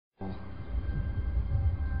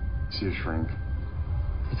See a shrink.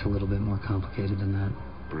 It's a little bit more complicated than that.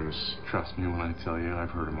 Bruce, trust me when I tell you, I've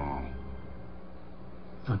heard them all.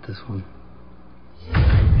 Not this one.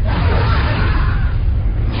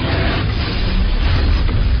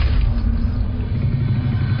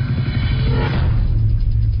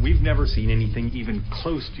 We've never seen anything even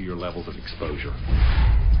close to your levels of exposure.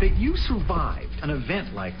 That you survived an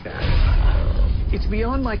event like that, it's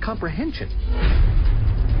beyond my comprehension.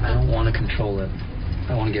 I don't want to control it.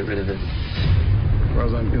 I want to get rid of it. As far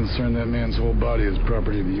as I'm concerned, that man's whole body is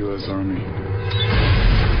property of the U.S. Army.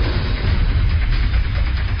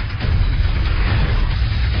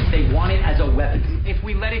 They want it as a weapon. If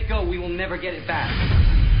we let it go, we will never get it back.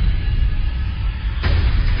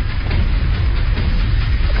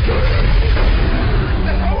 What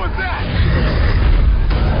the hell was that?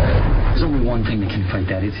 There's only one thing that can fight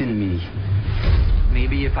that. It's in me.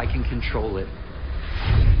 Maybe if I can control it,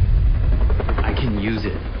 I can use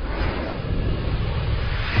it.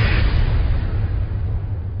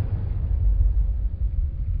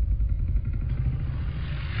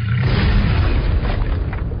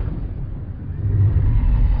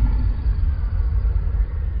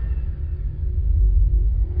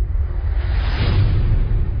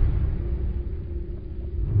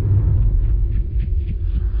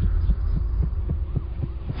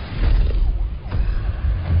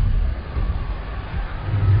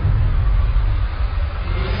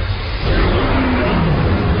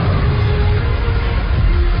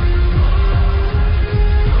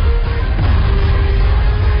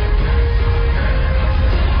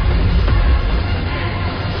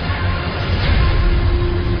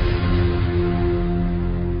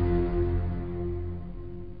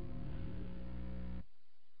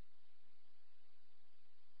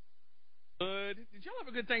 Did y'all have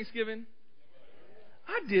a good Thanksgiving?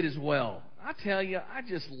 I did as well. I tell you, I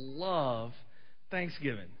just love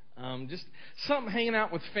Thanksgiving. Just something hanging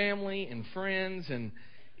out with family and friends and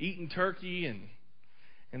eating turkey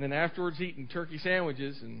and then afterwards eating turkey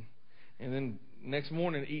sandwiches and then next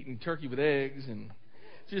morning eating turkey with eggs and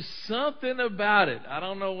just something about it. I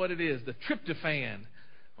don't know what it is. The tryptophan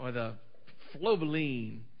or the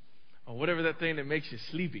floboline or whatever that thing that makes you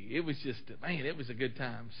sleepy. It was just, man, it was a good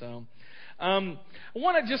time. So I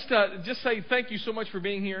want to just say thank you so much for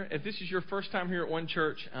being here. If this is your first time here at One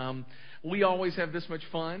Church, we always have this much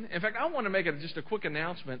fun. In fact, I want to make just a quick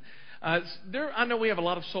announcement. I know we have a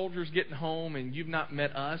lot of soldiers getting home, and you've not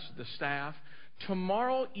met us, the staff.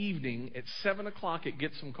 Tomorrow evening at 7 o'clock at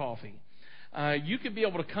Get Some Coffee, you could be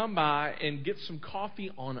able to come by and get some coffee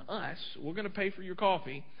on us. We're going to pay for your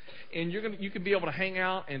coffee, and you can be able to hang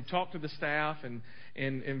out and talk to the staff and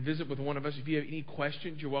visit with one of us. If you have any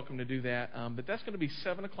questions, you're welcome to do that. But that's going to be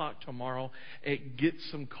 7 o'clock tomorrow at Get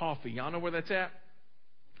Some Coffee. Y'all know where that's at?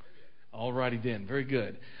 All righty then. Very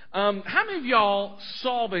good. How many of y'all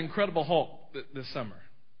saw The Incredible Hulk this summer?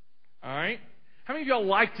 All right. How many of y'all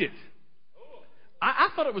liked it? I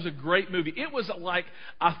thought it was a great movie. It was like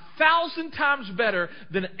 1,000 times better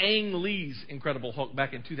than Ang Lee's Incredible Hulk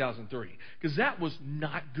back in 2003. Because that was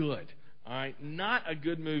not good. All right. Not a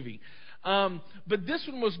good movie. But this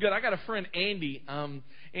one was good. I got a friend, Andy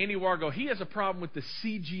Wargo. He has a problem with the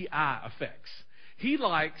CGI effects. He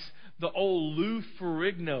likes the old Lou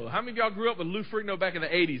Ferrigno. How many of y'all grew up with Lou Ferrigno back in the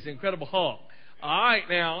 80s, The Incredible Hulk? All right,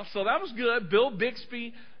 now. So that was good. Bill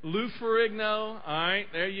Bixby, Lou Ferrigno. All right,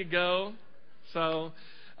 there you go. So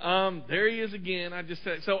there he is again. I just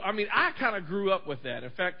said so. I mean, I kind of grew up with that.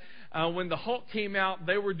 In fact, when the Hulk came out,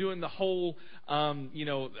 they were doing the whole,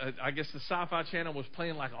 I guess the Sci-Fi Channel was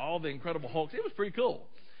playing like all the Incredible Hulks. It was pretty cool.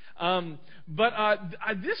 But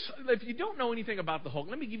if you don't know anything about the Hulk,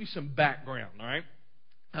 let me give you some background. All right,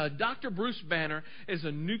 Dr. Bruce Banner is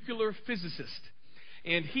a nuclear physicist.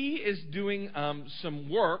 And he is doing some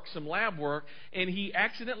lab work, and he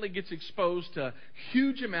accidentally gets exposed to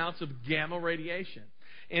huge amounts of gamma radiation.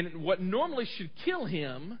 And what normally should kill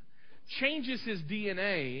him changes his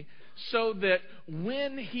DNA so that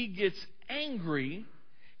when he gets angry,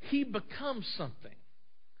 he becomes something.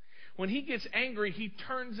 When he gets angry, he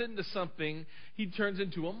turns into something. He turns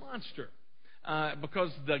into a monster because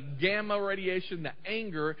the gamma radiation, the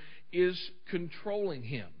anger, is controlling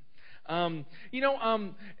him. One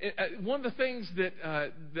of the things that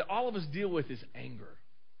all of us deal with is anger.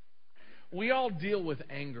 We all deal with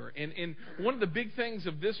anger. And one of the big things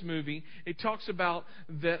of this movie, it talks about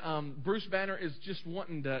that Bruce Banner is just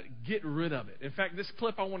wanting to get rid of it. In fact, this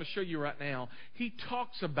clip I want to show you right now, he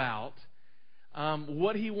talks about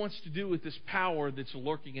what he wants to do with this power that's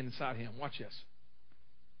lurking inside him. Watch this.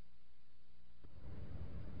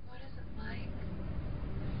 What is it like?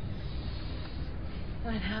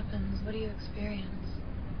 When it happens, what do you experience?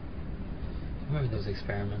 Remember those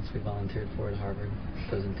experiments we volunteered for at Harvard?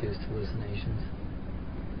 Those induced hallucinations?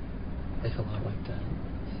 They feel a lot like that.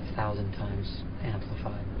 1,000 times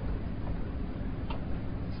amplified.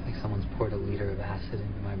 It's like someone's poured a liter of acid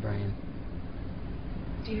into my brain.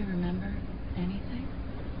 Do you remember anything?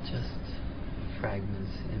 Just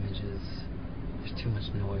fragments, images. There's too much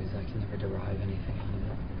noise. I can never derive anything out of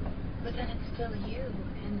it. But then it's still you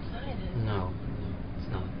inside it. No, it's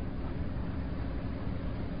not.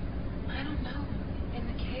 I don't know. In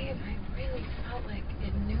the cave, I really felt like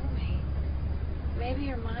it knew me. Maybe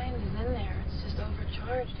your mind is in there. It's just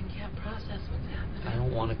overcharged and can't process what's happening. I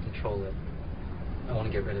don't want to control it. I want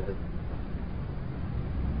to get rid of it.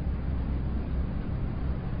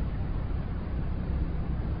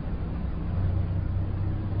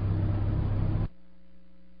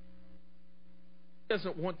 He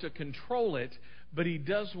doesn't want to control it, but he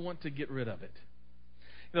does want to get rid of it.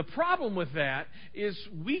 The problem with that is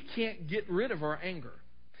we can't get rid of our anger.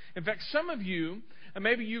 In fact, some of you,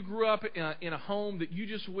 maybe you grew up in a home that you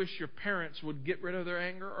just wish your parents would get rid of their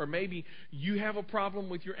anger, or maybe you have a problem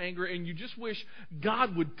with your anger and you just wish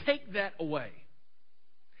God would take that away.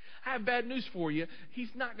 I have bad news for you.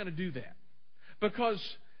 He's not going to do that, because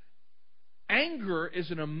anger is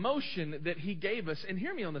an emotion that He gave us. And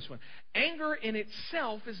hear me on this one. Anger in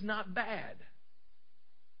itself is not bad.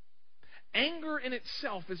 Anger in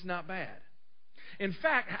itself is not bad. In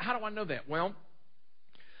fact, how do I know that? Well,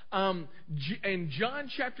 in John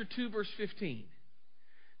chapter 2, verse 15,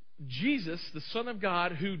 Jesus, the Son of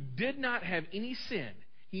God, who did not have any sin,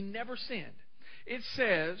 He never sinned. It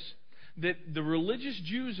says that the religious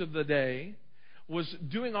Jews of the day was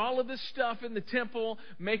doing all of this stuff in the temple,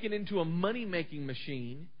 making it into a money-making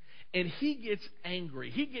machine, and He gets angry.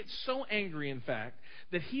 He gets so angry, in fact,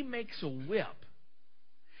 that He makes a whip.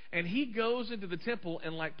 And He goes into the temple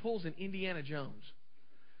and pulls an Indiana Jones.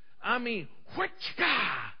 I mean,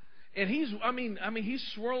 whachka! And he's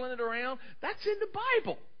swirling it around. That's in the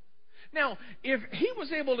Bible. Now, if He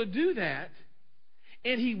was able to do that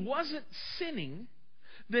and He wasn't sinning,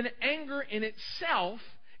 then anger in itself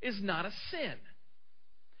is not a sin.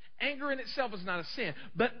 Anger in itself is not a sin,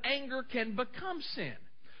 but anger can become sin.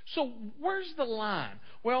 So where's the line?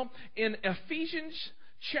 Well, in Ephesians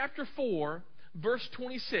chapter 4, verse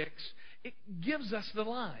 26, it gives us the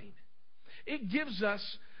line. It gives us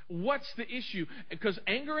what's the issue. Because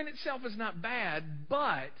anger in itself is not bad,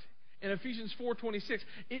 but in Ephesians 4:26,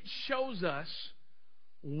 it shows us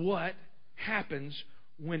what happens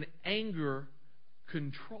when anger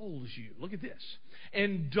controls you. Look at this.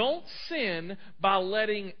 And don't sin by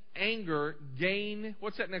letting anger gain,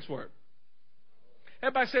 what's that next word?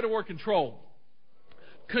 Everybody say the word control.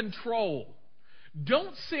 Control.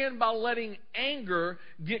 Don't sin by letting anger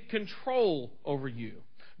get control over you.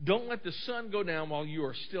 Don't let the sun go down while you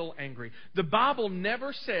are still angry. The Bible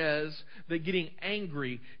never says that getting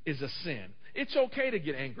angry is a sin. It's okay to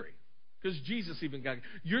get angry, because Jesus even got angry.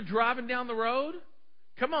 You're driving down the road?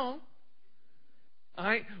 Come on. All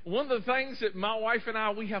right? One of the things that my wife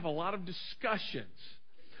and we have a lot of discussions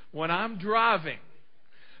when I'm driving,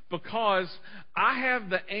 because I have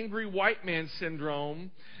the angry white man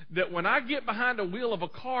syndrome, that when I get behind the wheel of a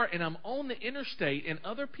car and I'm on the interstate and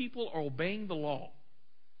other people are obeying the law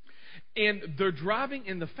and they're driving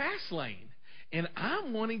in the fast lane and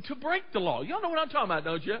I'm wanting to break the law. Y'all know what I'm talking about,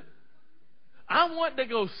 don't you? I want to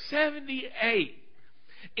go 78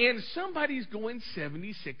 and somebody's going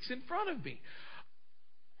 76 in front of me.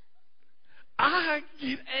 I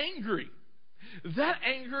get angry. That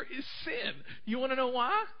anger is sin. You want to know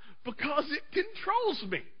why? Because it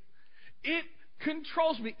controls me. It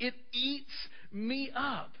controls me. It eats me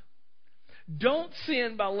up. Don't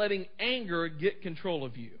sin by letting anger get control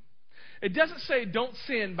of you. It doesn't say don't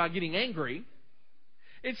sin by getting angry.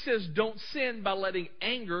 It says don't sin by letting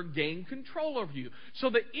anger gain control over you.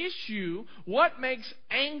 So the issue, what makes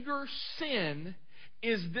anger sin,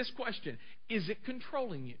 is this question. Is it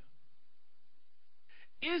controlling you?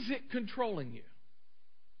 Is it controlling you?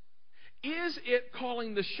 Is it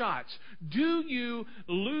calling the shots? Do you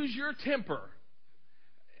lose your temper?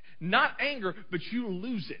 Not anger, but you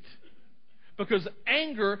lose it. Because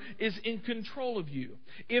anger is in control of you.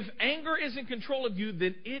 If anger is in control of you,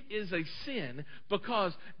 then it is a sin,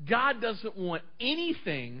 because God doesn't want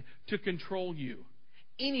anything to control you.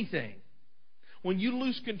 Anything. When you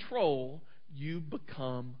lose control, you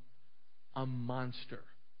become a monster.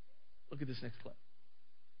 Look at this next clip.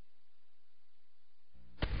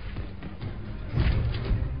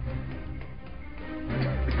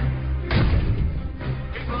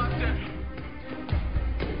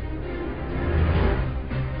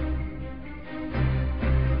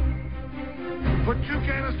 Put 2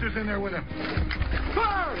 canisters in there with him.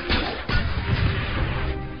 Fire!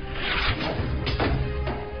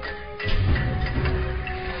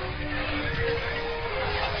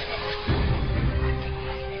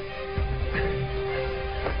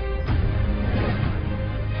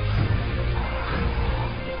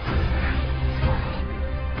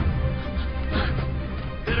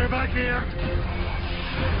 Get her back here.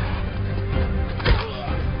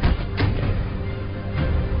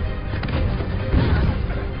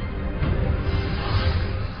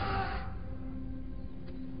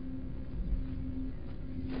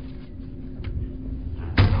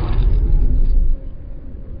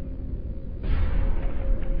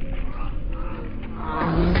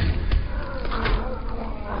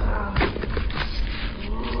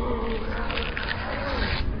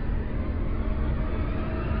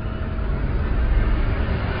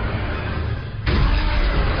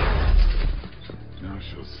 Now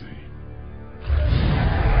she'll see.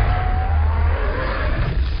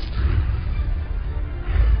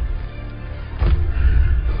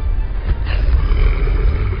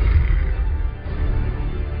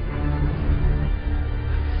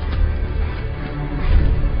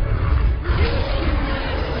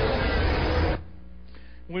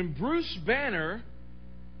 When Bruce Banner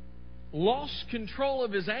lost control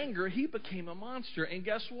of his anger, he became a monster. And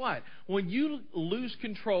guess what? When you lose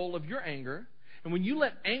control of your anger, and when you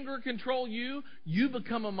let anger control you, you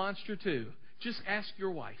become a monster too. Just ask your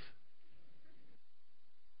wife.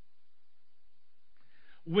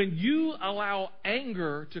 When you allow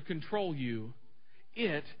anger to control you,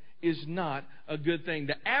 it is not a good thing.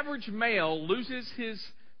 The average male loses his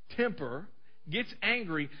temper, gets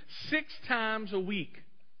angry 6 times a week.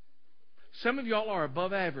 Some of y'all are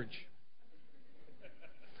above average.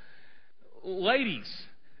 Ladies,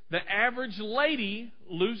 the average lady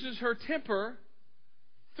loses her temper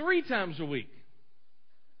 3 times a week.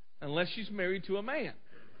 Unless she's married to a man.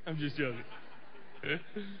 I'm just joking.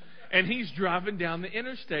 And he's driving down the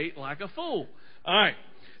interstate like a fool. All right.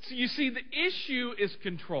 So you see, the issue is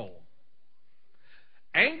control.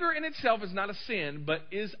 Anger in itself is not a sin, but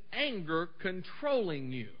is anger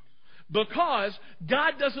controlling you? Because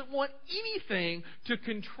God doesn't want anything to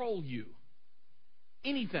control you.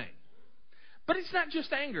 Anything. But it's not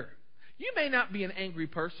just anger. You may not be an angry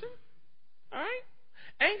person. All right?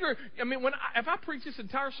 Anger, I mean, if I preach this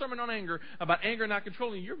entire sermon on anger, about anger not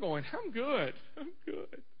controlling you, you're going, I'm good. I'm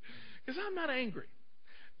good. Because I'm not angry.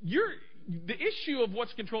 The issue of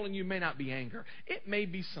what's controlling you may not be anger. It may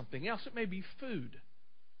be something else. It may be food.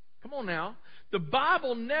 Come on now. The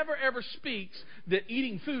Bible never ever speaks that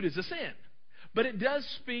eating food is a sin. But it does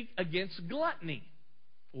speak against gluttony.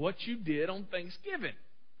 What you did on Thanksgiving.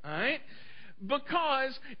 All right?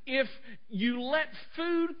 Because if you let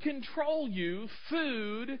food control you,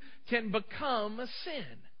 food can become a sin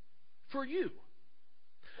for you.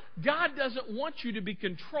 God doesn't want you to be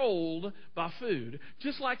controlled by food,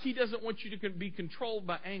 just like He doesn't want you to be controlled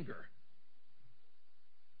by anger.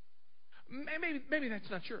 Maybe that's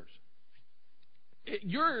not yours.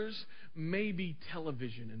 Yours may be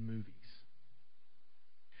television and movies.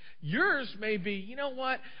 Yours may be, you know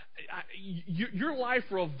what? Your life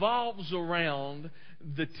revolves around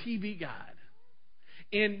the TV guide.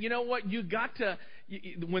 And you know what? You got to,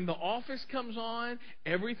 when The Office comes on,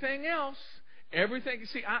 everything else,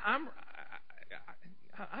 see, I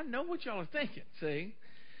know what y'all are thinking, see?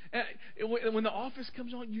 When The Office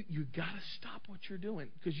comes on, you got to stop what you're doing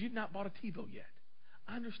because you've not bought a TiVo yet.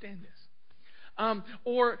 I understand this.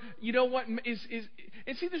 Or, you know what? And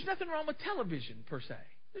see, there's nothing wrong with television per se.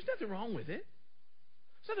 There's nothing wrong with it.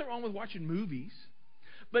 There's nothing wrong with watching movies.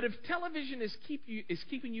 But if television is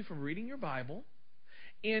keeping you from reading your Bible,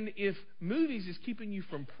 and if movies is keeping you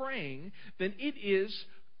from praying, then it is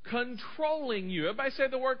controlling you. Everybody say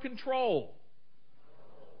the word control.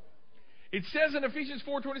 It says in Ephesians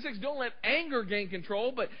 4:26, don't let anger gain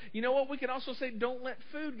control. But you know what? We can also say don't let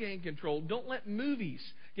food gain control. Don't let movies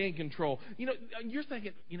gain control. You know, you're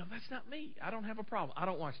thinking, that's not me. I don't have a problem. I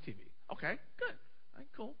don't watch TV. Okay, good. All right,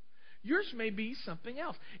 cool. Yours may be something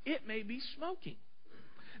else. It may be smoking.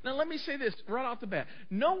 Now, let me say this right off the bat.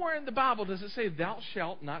 Nowhere in the Bible does it say, thou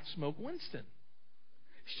shalt not smoke Winston.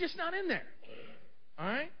 It's just not in there. All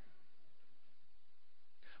right?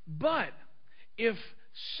 But if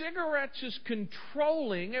cigarettes is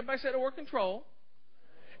controlling, everybody say the word control.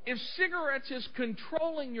 If cigarettes is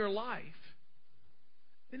controlling your life,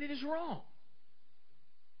 then it is wrong.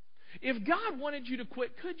 If God wanted you to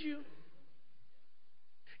quit, could you?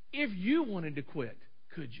 If you wanted to quit,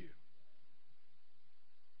 could you?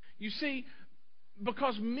 You see,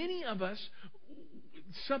 because many of us,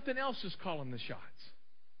 something else is calling the shots.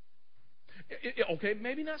 Okay,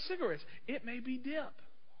 maybe not cigarettes. It may be dip.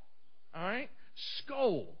 All right?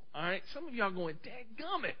 Skoal. All right? Some of y'all going,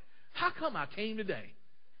 dadgummit, how come I came today?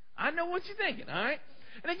 I know what you're thinking, all right?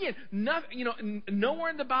 And again, nowhere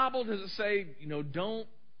in the Bible does it say, don't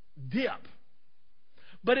dip.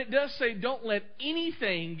 But it does say don't let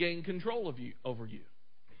anything gain control of you over you.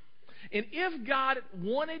 And if God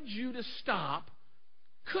wanted you to stop,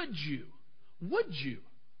 could you? Would you?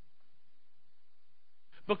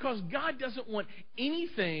 Because God doesn't want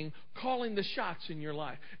anything calling the shots in your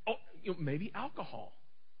life. Oh, maybe alcohol.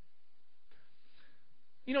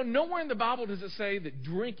 Nowhere in the Bible does it say that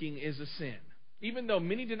drinking is a sin, even though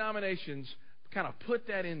many denominations kind of put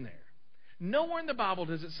that in there. Nowhere in the Bible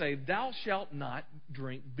does it say, thou shalt not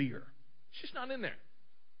drink beer. It's just not in there.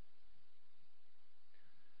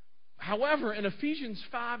 However, in Ephesians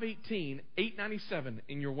 5:18, 897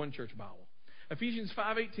 in your One Church Bible, Ephesians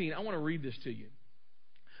 5:18, I want to read this to you.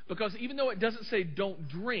 Because even though it doesn't say don't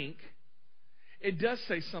drink, it does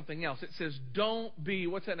say something else. It says don't be,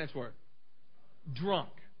 what's that next word? Drunk.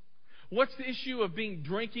 What's the issue of being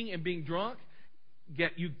drinking and being drunk?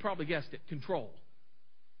 You probably guessed it, control.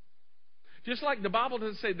 Just like the Bible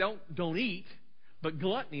doesn't say don't eat, but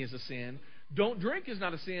gluttony is a sin. Don't drink is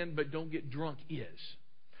not a sin, but don't get drunk is.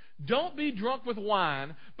 Don't be drunk with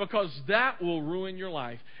wine, because that will ruin your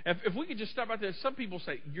life. If we could just stop right there, some people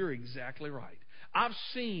say, you're exactly right. I've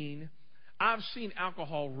seen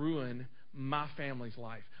alcohol ruin my family's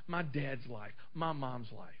life, my dad's life, my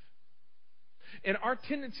mom's life. And our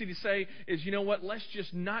tendency to say is, you know what, let's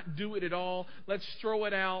just not do it at all. Let's throw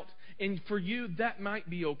it out. And for you, that might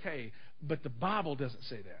be okay. But the Bible doesn't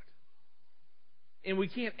say that. And we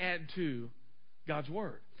can't add to God's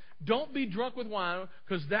Word. Don't be drunk with wine,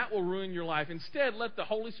 because that will ruin your life. Instead, let the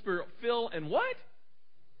Holy Spirit fill and what?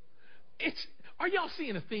 Are y'all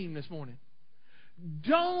seeing a theme this morning?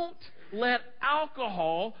 Don't let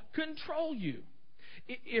alcohol control you.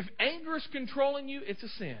 If anger is controlling you, it's a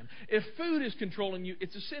sin. If food is controlling you,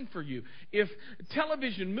 it's a sin for you. If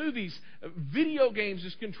television, movies, video games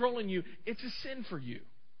is controlling you, it's a sin for you.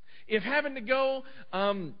 If having to go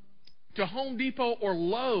to Home Depot or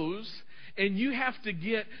Lowe's and you have to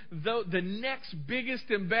get the next biggest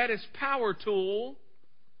and baddest power tool,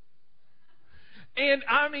 and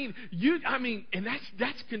and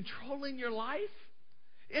that's controlling your life,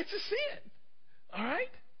 it's a sin. All right?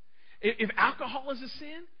 If alcohol is a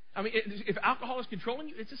sin, if alcohol is controlling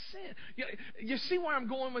you, it's a sin. You see where I'm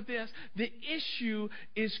going with this? The issue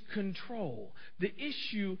is control. The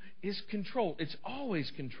issue is control. It's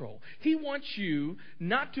always control. He wants you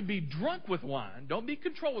not to be drunk with wine. Don't be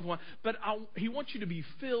controlled with wine. But He wants you to be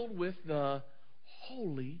filled with the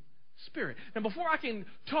Holy Spirit. Now, before I can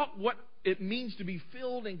talk what it means to be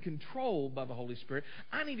filled and controlled by the Holy Spirit,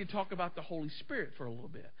 I need to talk about the Holy Spirit for a little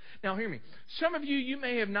bit. Now, hear me. Some of you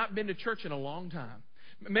may have not been to church in a long time.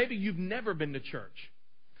 Maybe you've never been to church.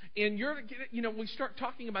 And we start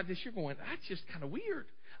talking about this, you're going, that's just kind of weird.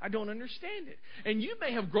 I don't understand it. And you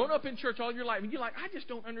may have grown up in church all your life, and you're like, I just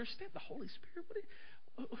don't understand the Holy Spirit.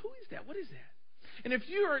 Who is that? What is that? And if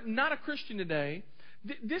you are not a Christian today,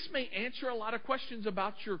 this may answer a lot of questions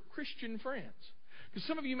about your Christian friends. Because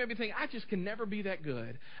some of you may be thinking, I just can never be that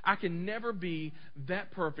good. I can never be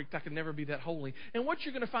that perfect. I can never be that holy. And what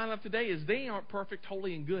you're going to find out today is they aren't perfect,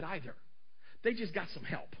 holy, and good either. They just got some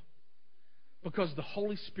help, because the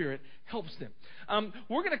Holy Spirit helps them.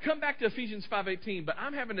 We're going to come back to Ephesians 5:18, but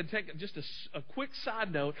I'm having to take just a quick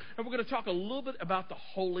side note, and we're going to talk a little bit about the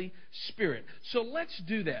Holy Spirit. So let's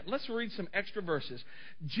do that. Let's read some extra verses.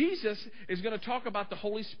 Jesus is going to talk about the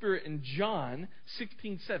Holy Spirit in John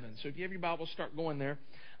 16:7. So if you have your Bible, start going there.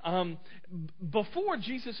 Before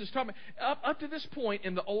Jesus is talking, up to this point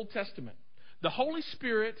in the Old Testament, the Holy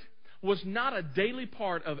Spirit was not a daily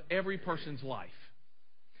part of every person's life.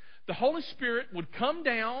 The Holy Spirit would come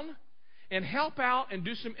down and help out and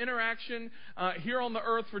do some interaction here on the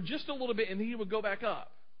earth for just a little bit, and then He would go back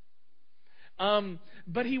up.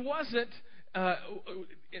 But He wasn't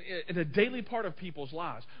in a daily part of people's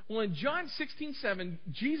lives. Well, in John 16:7,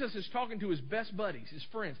 Jesus is talking to His best buddies, His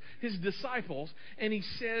friends, His disciples, and He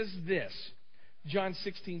says this, John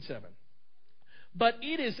 16:7. But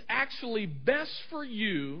it is actually best for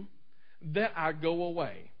you that I go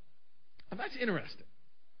away. Now, that's interesting.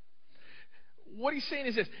 What He's saying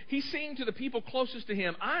is this. He's saying to the people closest to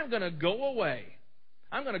Him, I'm going to go away.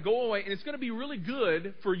 I'm going to go away, and it's going to be really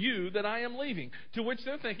good for you that I am leaving. To which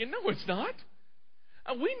they're thinking, no, it's not.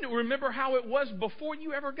 We remember how it was before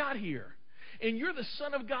you ever got here. And you're the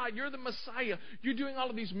Son of God. You're the Messiah. You're doing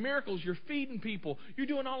all of these miracles. You're feeding people. You're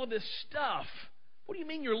doing all of this stuff. What do you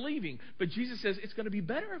mean you're leaving? But Jesus says, it's going to be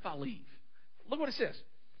better if I leave. Look what it says.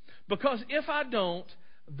 Because if I don't,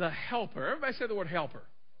 the helper, everybody say the word helper.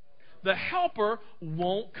 The helper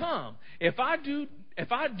won't come. If I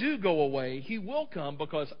do go away, he will come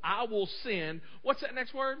because I will send, what's that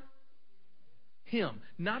next word? Him,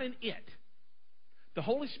 not an it. The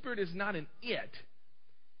Holy Spirit is not an it.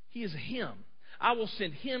 He is him. I will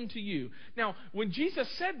send him to you. Now, when Jesus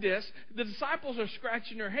said this, the disciples are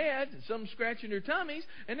scratching their heads and some scratching their tummies,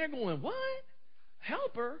 and they're going, what?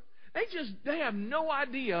 Helper? They have no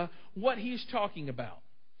idea what he's talking about.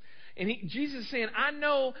 And Jesus is saying, I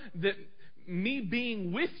know that me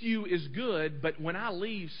being with you is good, but when I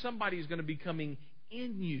leave, somebody is going to be coming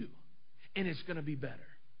in you, and it's going to be better.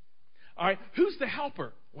 All right, who's the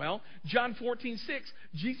helper? Well, John 14:6,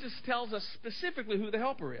 Jesus tells us specifically who the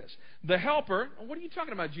helper is. The helper, what are you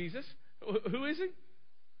talking about, Jesus? Who is he?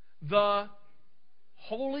 The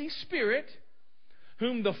Holy Spirit,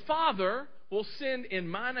 whom the Father will send in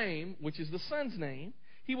my name, which is the Son's name.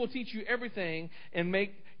 He will teach you everything and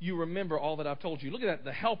make you remember all that I've told you. Look at that,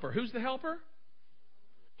 the helper. Who's the helper?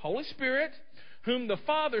 Holy Spirit, whom the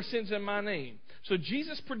Father sends in my name. So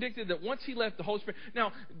Jesus predicted that once he left, the Holy Spirit.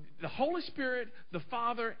 Now, the Holy Spirit, the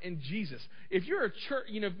Father, and Jesus. If you're a church,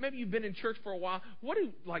 maybe you've been in church for a while. What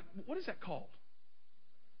is that called?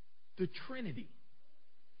 The Trinity.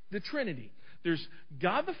 The Trinity. There's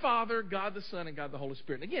God the Father, God the Son, and God the Holy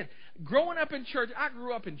Spirit. And again, growing up in church, I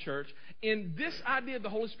grew up in church, and this idea of the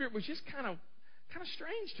Holy Spirit was just kind of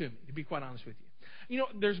strange to me, to be quite honest with you.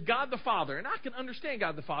 There's God the Father, and I can understand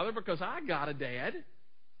God the Father because I got a dad,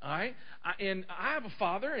 all right? And I have a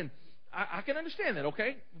father, and I can understand that,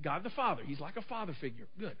 okay? God the Father, he's like a father figure.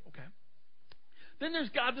 Good, okay. Then there's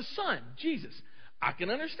God the Son, Jesus. I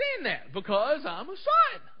can understand that because I'm a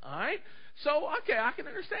son, all right? So, okay, I can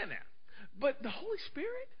understand that. But the Holy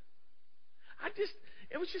Spirit,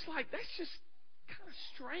 it was just like, that's just kind of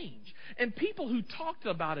strange. And people who talked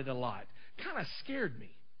about it a lot kind of scared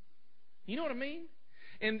me. You know what I mean?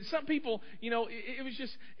 And some people, it was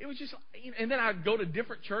just, and then I'd go to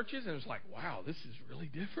different churches, and it was like, wow, this is really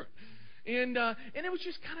different. And it was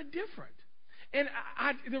just kind of different. And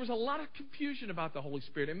there was a lot of confusion about the Holy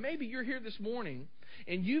Spirit. And maybe you're here this morning,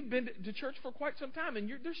 and you've been to church for quite some time, and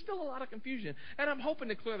there's still a lot of confusion. And I'm hoping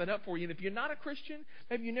to clear that up for you. And if you're not a Christian,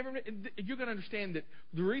 maybe you're going to understand that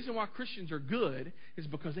the reason why Christians are good is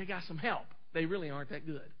because they got some help. They really aren't that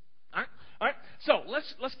good. All right. So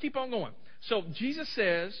let's keep on going. So Jesus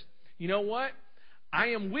says, you know what? I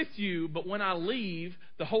am with you, but when I leave,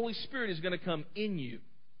 the Holy Spirit is going to come in you.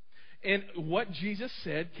 And what Jesus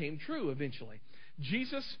said came true eventually.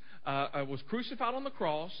 Jesus was crucified on the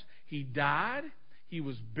cross. He died. He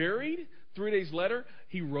was buried. 3 days later,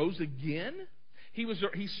 he rose again. He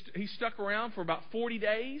stuck around for about 40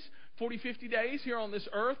 days, 50 days here on this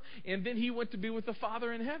earth, and then he went to be with the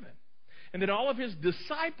Father in heaven. And then all of his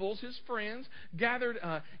disciples, his friends, gathered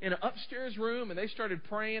in an upstairs room, and they started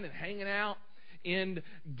praying and hanging out. And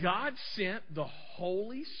God sent the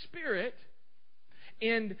Holy Spirit,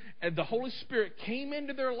 and the Holy Spirit came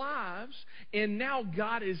into their lives, and now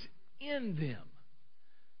God is in them.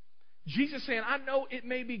 Jesus saying, I know it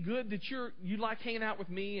may be good that you like hanging out with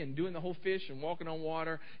me and doing the whole fish and walking on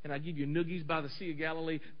water, and I give you noogies by the Sea of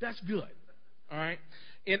Galilee. That's good, all right.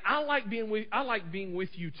 And I like being with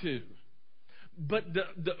you too. But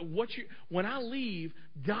when I leave,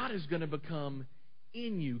 God is going to become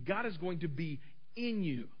in you. God is going to be in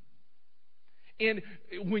you. And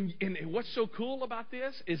what's so cool about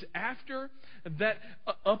this is after that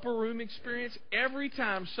upper room experience, every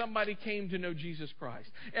time somebody came to know Jesus Christ,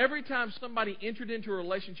 every time somebody entered into a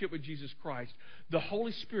relationship with Jesus Christ, the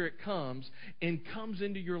Holy Spirit comes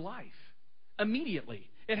into your life. Immediately.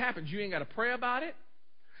 It happens. You ain't got to pray about it.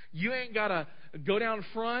 You ain't got to go down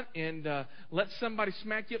front and let somebody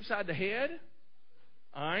smack you upside the head.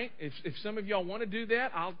 All right? If some of y'all want to do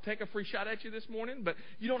that, I'll take a free shot at you this morning, but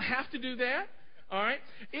you don't have to do that. All right?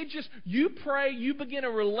 You pray, you begin a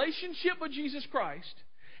relationship with Jesus Christ,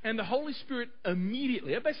 and the Holy Spirit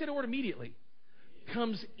immediately, everybody say the word immediately,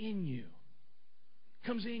 comes in you.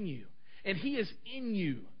 Comes in you. And He is in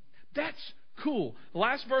you. That's cool.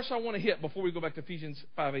 Last verse I want to hit before we go back to Ephesians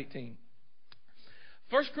 5:18.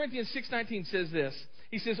 1 Corinthians 6:19 says this.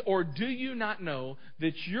 He says, or do you not know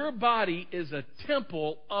that your body is a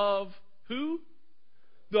temple of who?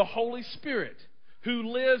 The Holy Spirit,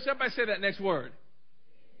 who lives, everybody say that next word.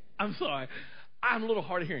 I'm sorry. I'm a little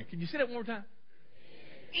hard of hearing. Can you say that one more time?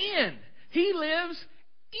 In. He lives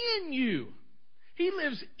in you. He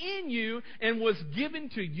lives in you and was given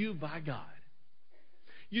to you by God.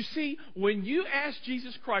 You see, when you ask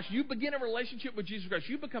Jesus Christ, you begin a relationship with Jesus Christ,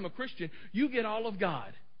 you become a Christian, you get all of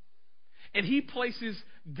God. And He places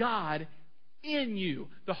God in you.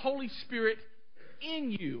 The Holy Spirit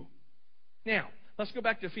in you. Now, let's go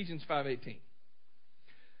back to Ephesians 5:18. It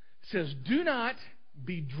says, do not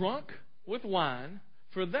be drunk with wine,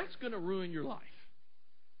 for that's going to ruin your life.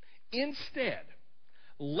 Instead,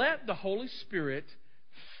 let the Holy Spirit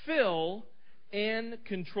fill and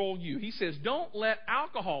control you. He says, don't let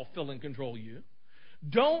alcohol fill and control you.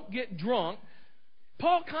 Don't get drunk.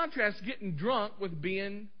 Paul contrasts getting drunk with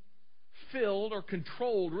being filled or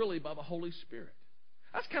controlled, really, by the Holy Spirit.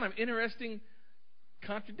 That's kind of interesting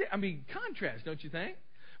contrast, don't you think?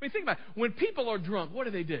 I mean, think about it. When people are drunk,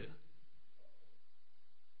 what do?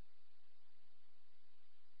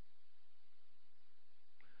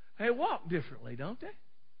 They walk differently, don't they?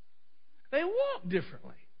 They walk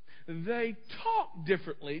differently. They talk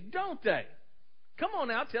differently, don't they? Come on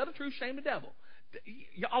now, tell the truth, shame the devil.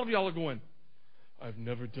 All of y'all are going, I've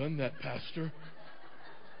never done that, Pastor.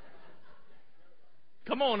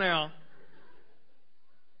 Come on now.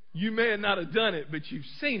 You may not have done it, but you've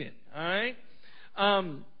seen it, all right?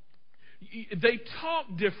 They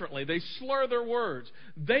talk differently. They slur their words.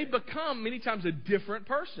 They become, many times, a different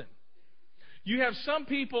person. You have some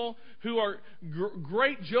people who are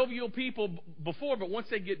great, jovial people before, but once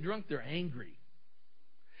they get drunk, they're angry.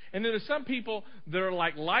 And then there's some people that are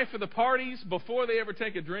like life of the parties before they ever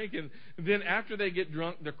take a drink, and then after they get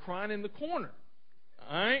drunk, they're crying in the corner.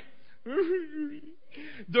 All right?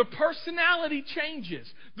 Their personality changes.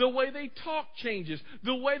 The way they talk changes.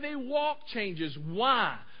 The way they walk changes.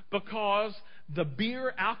 Why? Because the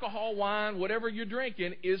beer, alcohol, wine, whatever you're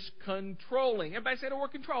drinking is controlling. Everybody say the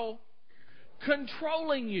word control.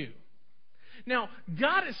 Controlling you. Now,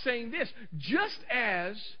 God is saying this. Just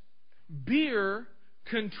as beer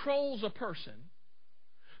controls a person,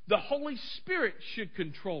 the Holy Spirit should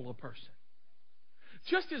control a person.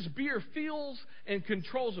 Just as beer fills and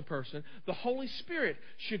controls a person, the Holy Spirit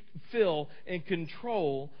should fill and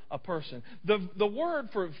control a person. The word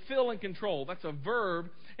for fill and control, that's a verb.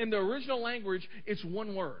 In the original language, it's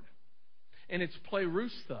one word. And it's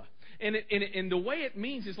plerustha. And the way it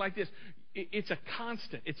means is like this. It's a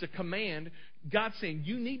constant. It's a command. God's saying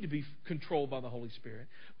you need to be controlled by the Holy Spirit.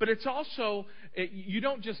 But it's also, you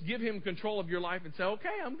don't just give Him control of your life and say, okay,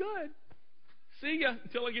 I'm good. See ya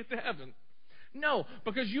until I get to heaven. No,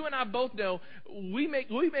 because you and I both know we may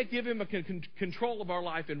give Him a control of our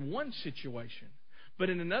life in one situation, but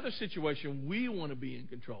in another situation, we want to be in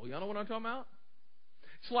control. Y'all know what I'm talking about?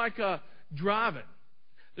 It's like driving.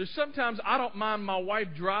 There's sometimes I don't mind my wife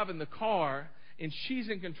driving the car, and she's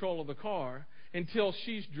in control of the car until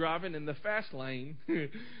she's driving in the fast lane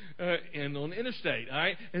and on the interstate. All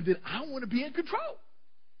right? And then I want to be in control.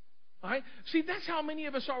 All right? See, that's how many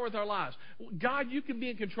of us are with our lives. God, you can be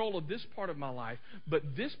in control of this part of my life, but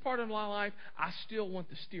this part of my life, I still want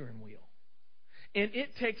the steering wheel. And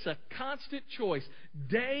it takes a constant choice,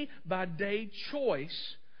 day by day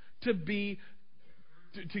choice, to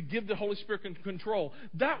give the Holy Spirit control.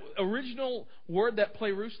 That original word, that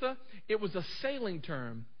plerustha, it was a sailing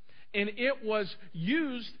term. And it was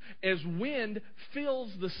used as wind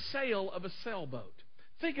fills the sail of a sailboat.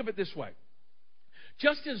 Think of it this way.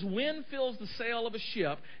 Just as wind fills the sail of a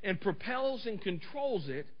ship and propels and controls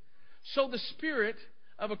it, so the Spirit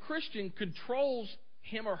of a Christian controls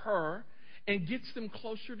him or her and gets them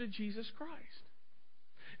closer to Jesus Christ.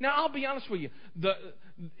 Now, I'll be honest with you. The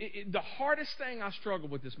hardest thing I struggled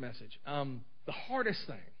with this message, the hardest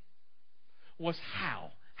thing was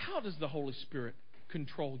how. How does the Holy Spirit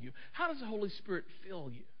control you? How does the Holy Spirit fill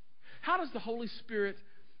you? How does the Holy Spirit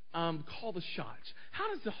call the shots?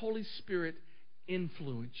 How does the Holy Spirit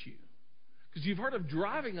influence you? Because you've heard of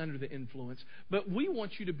driving under the influence, but we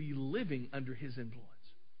want you to be living under His influence.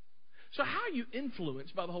 So how are you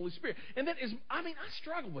influenced by the Holy Spirit? And that is, I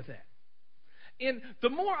struggle with that. And the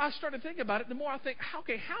more I start to think about it, the more I think,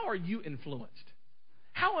 how are you influenced?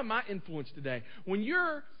 How am I influenced today? When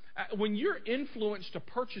you're influenced to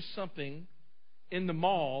purchase something in the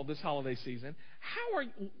mall this holiday season,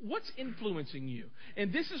 what's influencing you?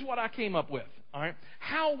 And this is what I came up with, all right?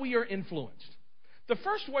 How we are influenced. The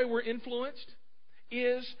first way we're influenced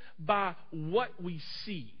is by what we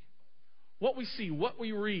see. What we see, what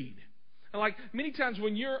we read. And like many times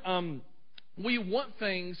when we want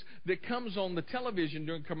things that comes on the television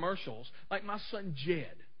during commercials, like my son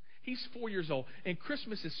Jed. He's 4 years old, and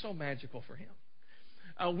Christmas is so magical for him.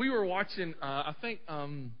 We were watching, I think,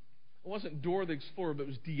 it wasn't Dora the Explorer, but it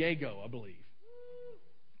was Diego, I believe.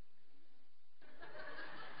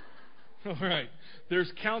 All right.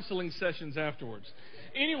 There's counseling sessions afterwards.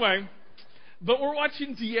 Anyway, but we're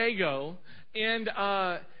watching Diego, and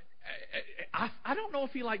I don't know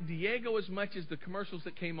if he liked Diego as much as the commercials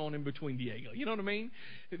that came on in between Diego. You know what I mean?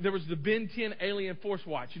 There was the Ben 10 Alien Force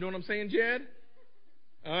Watch. You know what I'm saying, Jed?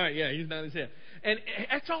 All right, yeah, he's nodding his head. And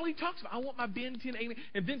that's all he talks about. I want my Ben 10 Alien.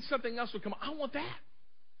 And then something else would come on. I want that.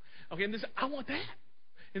 Okay, and this, I want that.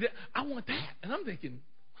 And then, I want that. And I'm thinking,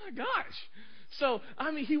 my gosh. So,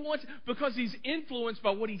 I mean, he wants, because he's influenced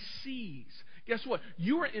by what he sees. Guess what?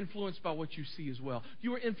 You are influenced by what you see as well.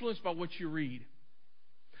 You are influenced by what you read.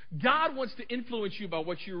 God wants to influence you by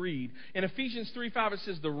what you read. In Ephesians 3:5, it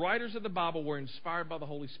says, the writers of the Bible were inspired by the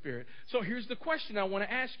Holy Spirit. So here's the question I want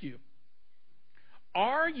to ask you.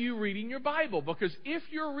 Are you reading your Bible? Because if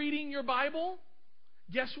you're reading your Bible,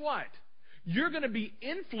 guess what? You're going to be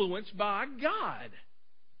influenced by God.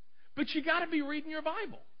 But you got to be reading your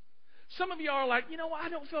Bible. Some of you are like, you know what, I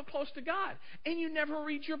don't feel close to God. And you never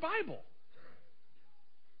read your Bible.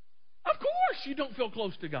 Of course you don't feel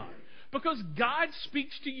close to God. Because God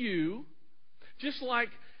speaks to you just like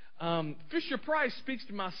Fisher Price speaks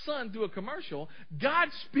to my son through a commercial. God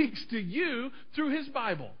speaks to you through His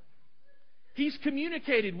Bible. He's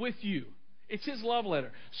communicated with you. It's His love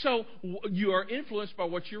letter. So you are influenced by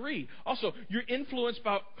what you read. Also, you're influenced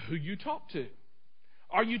by who you talk to.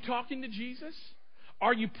 Are you talking to Jesus?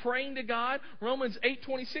 Are you praying to God? Romans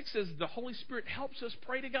 8:26 says the Holy Spirit helps us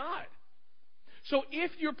pray to God. So if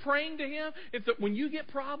you're praying to Him, when you get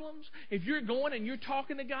problems, if you're going and you're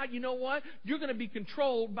talking to God, you know what? You're going to be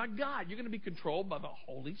controlled by God. You're going to be controlled by the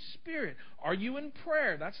Holy Spirit. Are you in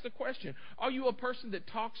prayer? That's the question. Are you a person that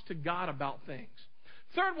talks to God about things?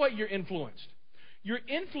 Third way you're influenced. You're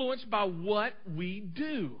influenced by what we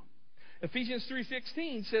do. Ephesians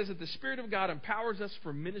 3:16 says that the Spirit of God empowers us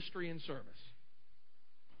for ministry and service.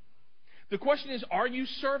 The question is, are you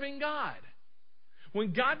serving God?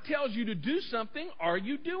 When God tells you to do something, are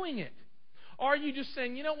you doing it? Or are you just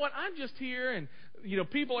saying, you know what, I'm just here and, you know,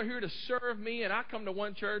 people are here to serve me and I come to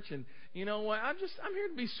one church and, you know what, I'm here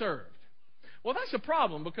to be served. Well, that's a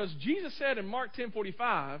problem because Jesus said in Mark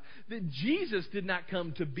 10:45 that Jesus did not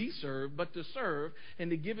come to be served, but to serve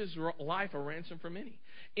and to give His life a ransom for many.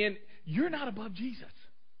 And you're not above Jesus.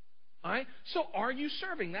 All right? So are you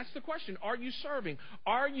serving? That's the question. Are you serving?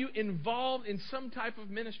 Are you involved in some type of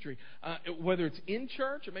ministry? Whether it's in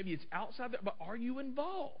church or maybe it's outside there, but are you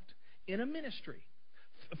involved in a ministry?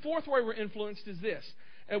 The fourth way we're influenced is this.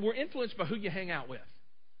 We're influenced by who you hang out with.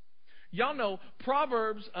 Y'all know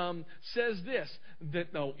Proverbs says this, that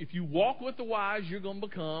if you walk with the wise, you're going to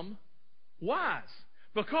become wise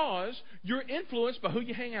because you're influenced by who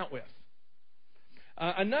you hang out with.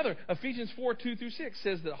 Another, Ephesians 4:2-6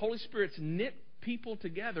 says that the Holy Spirit's knit people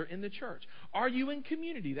together in the church. Are you in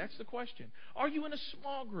community? That's the question. Are you in a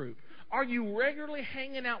small group? Are you regularly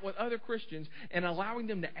hanging out with other Christians and allowing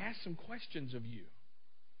them to ask some questions of you?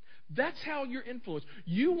 That's how you're influenced.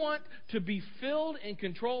 You want to be filled and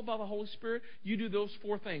controlled by the Holy Spirit, you do those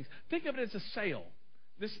four things. Think of it as a sail.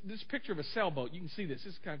 This picture of a sailboat, you can see this.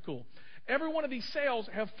 This is kind of cool. Every one of these sails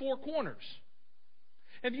have four corners.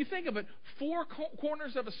 And if you think of it, four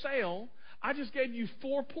corners of a sail, I just gave you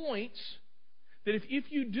 4 points that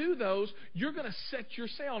if you do those, you're going to set your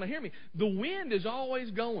sail. Now hear me, the wind is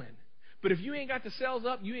always going. But if you ain't got the sails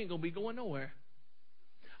up, you ain't going to be going nowhere.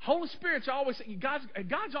 Holy Spirit's always,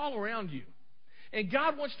 God's all around you. And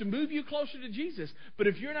God wants to move you closer to Jesus. But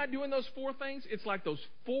if you're not doing those 4 things, it's like those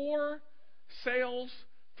 4 sails,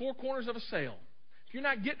 4 corners of a sail. If you're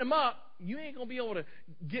not getting them up, you ain't going to be able to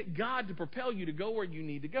get God to propel you to go where you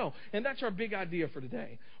need to go. And that's our big idea for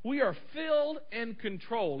today. We are filled and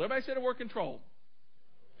controlled. Everybody say the word control.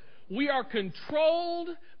 We are controlled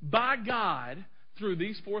by God through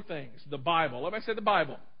these 4 things. The Bible. Everybody say the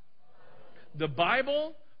Bible. The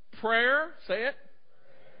Bible, prayer, say it.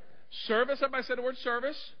 Service. Everybody say the word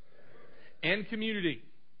service. And community.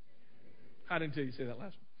 I didn't tell you to say that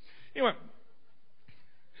last one. Anyway.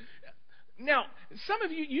 Now, some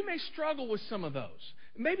of you, you may struggle with some of those.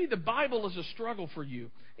 Maybe the Bible is a struggle for you.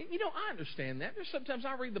 And, you know, I understand that. There's sometimes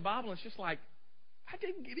I read the Bible and it's just like, I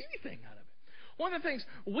didn't get anything out of it. One of the things,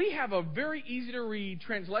 we have a very easy to read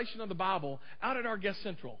translation of the Bible out at our Guest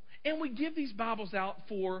Central. And we give these Bibles out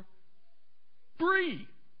for free.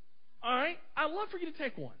 All right? I'd love for you to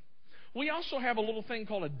take one. We also have a little thing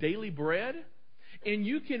called a Daily Bread. And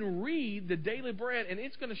you can read the Daily Bread, and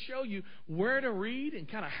it's going to show you where to read and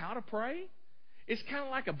kind of how to pray. It's kind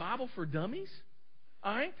of like a Bible for dummies.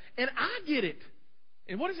 All right? And I get it.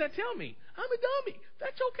 And what does that tell me? I'm a dummy.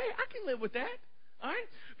 That's okay. I can live with that. All right?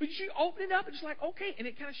 But you open it up, and it's like, okay, and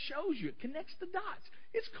it kind of shows you. It connects the dots.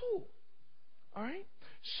 It's cool. All right?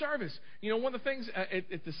 Service. One of the things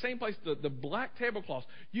at the same place, the black tablecloths,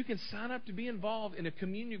 you can sign up to be involved in a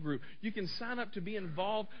communion group. You can sign up to be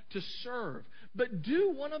involved to serve. But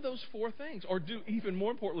do one of those 4 things, or do, even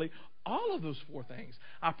more importantly, all of those 4 things.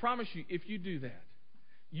 I promise you, if you do that,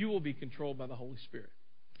 you will be controlled by the Holy Spirit.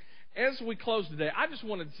 As we close today, I just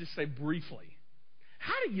wanted to just say briefly,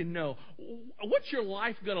 how do you know? What's your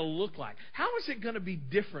life going to look like? How is it going to be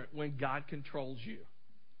different when God controls you?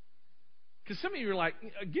 Because some of you are like,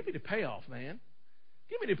 give me the payoff, man.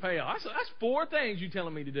 Give me the payoff. That's 4 things you're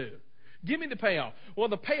telling me to do. Give me the payoff. Well,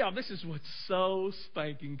 the payoff, this is what's so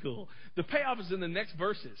spanking cool. The payoff is in the next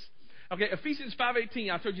verses. Okay, Ephesians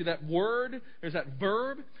 5:18, I told you that word, there's that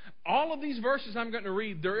verb. All of these verses I'm going to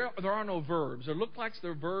read, there are no verbs. They look like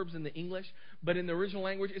they're verbs in the English, but in the original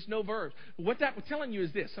language, it's no verbs. What that was telling you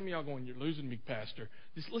is this. Some of y'all are going, you're losing me, Pastor.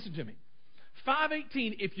 Just listen to me.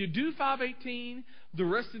 5:18, if you do 5:18, the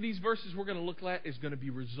rest of these verses we're going to look at is going to be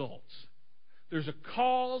results. There's a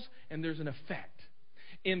cause and there's an effect.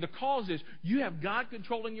 And the cause is you have God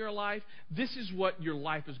controlling your life. This is what your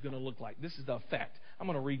life is going to look like. This is the effect. I'm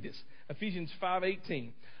going to read this. Ephesians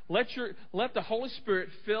 5:18. Let the Holy Spirit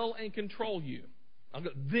fill and control you.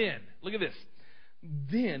 Then, look at this.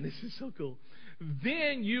 Then, this is so cool.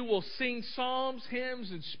 Then you will sing psalms,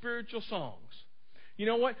 hymns, and spiritual songs. You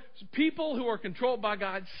know what? People who are controlled by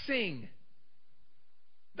God sing.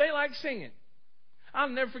 They like singing. I'll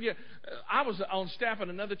never forget, I was on staff at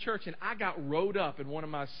another church, and I got rode up in one of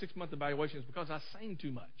my 6-month evaluations because I sang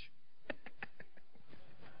too much.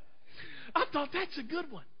 I thought, that's a good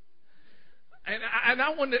one. And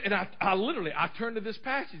I wanted, and I literally turned to this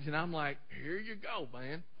passage, and I'm like, here you go,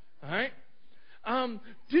 man. All right?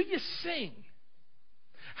 Do you sing?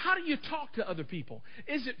 How do you talk to other people?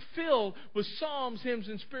 Is it filled with psalms, hymns,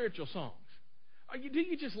 and spiritual songs? Do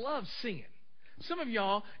you just love singing? Some of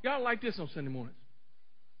y'all like this on Sunday mornings.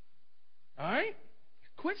 All right?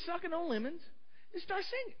 Quit sucking on lemons and start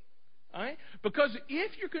singing. All right? Because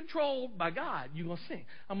if you're controlled by God, you're going to sing.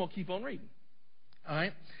 I'm going to keep on reading. All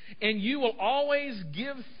right? And you will always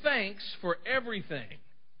give thanks for everything.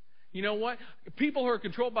 You know what? People who are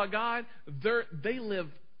controlled by God, they're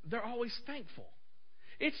always thankful.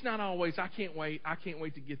 It's not always, I can't wait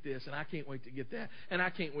to get this, and I can't wait to get that, and I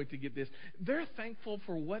can't wait to get this. They're thankful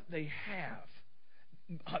for what they have.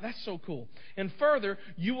 That's so cool. And further,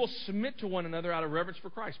 you will submit to one another out of reverence for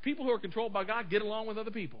Christ. People who are controlled by God get along with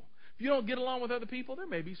other people. If you don't get along with other people, there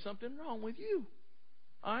may be something wrong with you.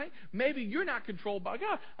 All right? Maybe you're not controlled by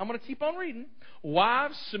God. I'm going to keep on reading.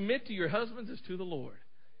 Wives, submit to your husbands as to the Lord.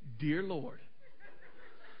 Dear Lord.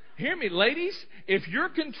 Hear me, ladies. If you're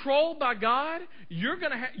controlled by God, you're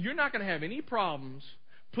not going to have any problems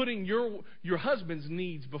putting your husband's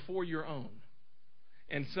needs before your own.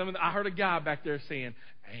 And I heard a guy back there saying,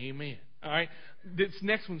 amen. All right? This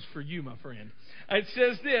next one's for you, my friend. It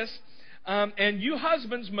says this, and you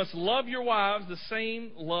husbands must love your wives the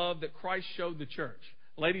same love that Christ showed the church.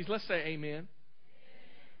 Ladies, let's say amen.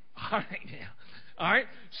 All right, now. All right?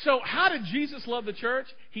 So how did Jesus love the church?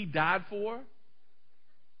 He died for her.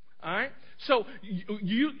 All right? So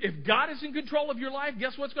if God is in control of your life,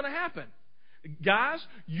 guess what's going to happen? Guys,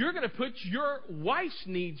 you're going to put your wife's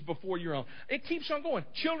needs before your own. It keeps on going.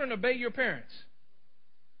 Children, obey your parents.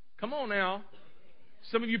 Come on now.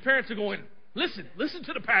 Some of you parents are going, listen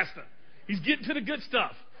to the pastor. He's getting to the good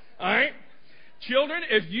stuff. All right? Children,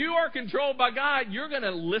 if you are controlled by God, you're going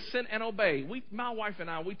to listen and obey. My wife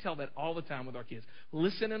and I, we tell that all the time with our kids.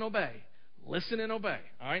 Listen and obey. Listen and obey.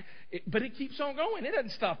 All right? But it keeps on going. It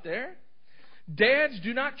doesn't stop there. Dads,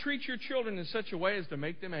 do not treat your children in such a way as to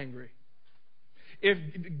make them angry.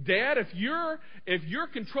 If you're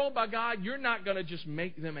controlled by God, you're not going to just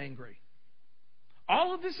make them angry.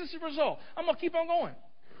 All of this is a result. I'm going to keep on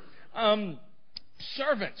going.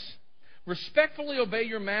 Servants, respectfully obey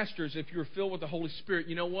your masters if you're filled with the Holy Spirit.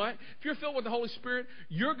 You know what? If you're filled with the Holy Spirit,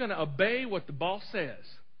 you're going to obey what the boss says.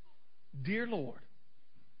 Dear Lord.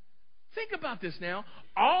 Think about this now.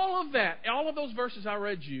 All of those verses I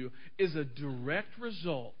read you is a direct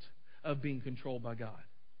result of being controlled by God.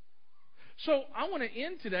 So I want to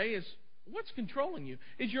end today is, what's controlling you?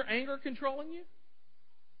 Is your anger controlling you?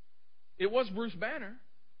 It was Bruce Banner.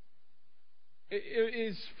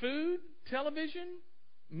 Is food, television,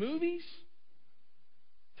 movies,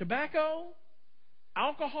 tobacco,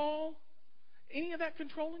 alcohol, any of that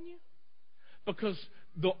controlling you? Because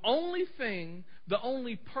the only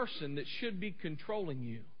person that should be controlling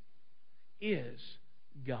you is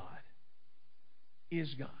God.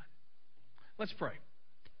 Is God. Let's pray.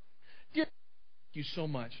 Dear, thank you so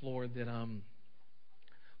much, Lord, that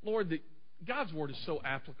that God's word is so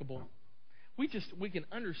applicable. We can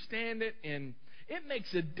understand it, and It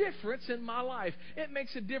makes a difference in my life. It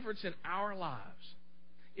makes a difference in our lives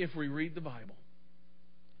if we read the Bible.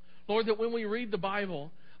 Lord, that when we read the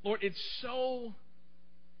Bible, Lord, it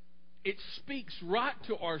speaks right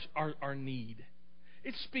to our need.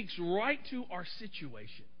 It speaks right to our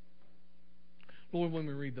situation. Lord, when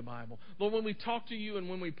we read the Bible. Lord, when we talk to you and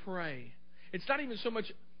when we pray, it's not even so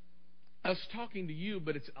much us talking to you,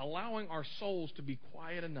 but it's allowing our souls to be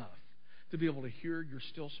quiet enough to be able to hear your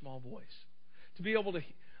still small voice, to be able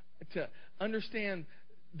to understand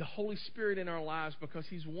the Holy Spirit in our lives, because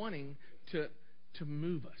He's wanting to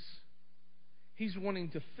move us. He's wanting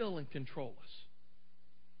to fill and control us.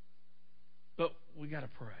 But we got to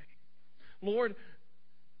pray. Lord,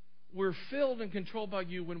 we're filled and controlled by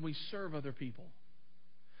you when we serve other people.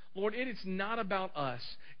 Lord, it is not about us.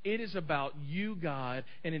 It is about you, God,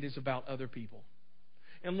 and it is about other people.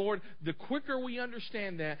 And Lord, the quicker we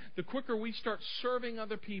understand that, the quicker we start serving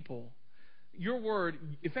other people, your word,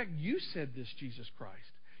 in fact, you said this, Jesus Christ.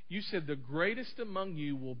 You said the greatest among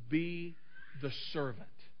you will be the servant.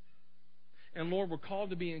 And Lord, we're called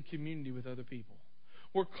to be in community with other people.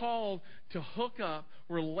 We're called to hook up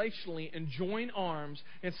relationally and join arms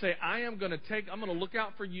and say, I'm going to look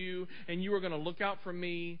out for you, and you are going to look out for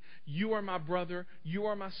me. You are my brother. You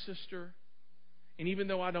are my sister. And even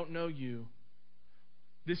though I don't know you,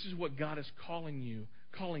 this is what God is calling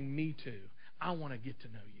me to. I want to get to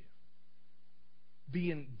know you.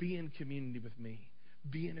 Be in community with me.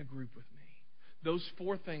 Be in a group with me. Those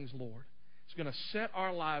 4 things, Lord, it's going to set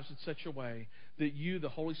our lives in such a way that you, the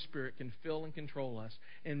Holy Spirit, can fill and control us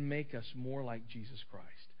and make us more like Jesus Christ.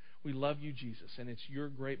 We love you, Jesus, and it's your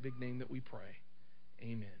great big name that we pray.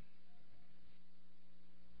 Amen.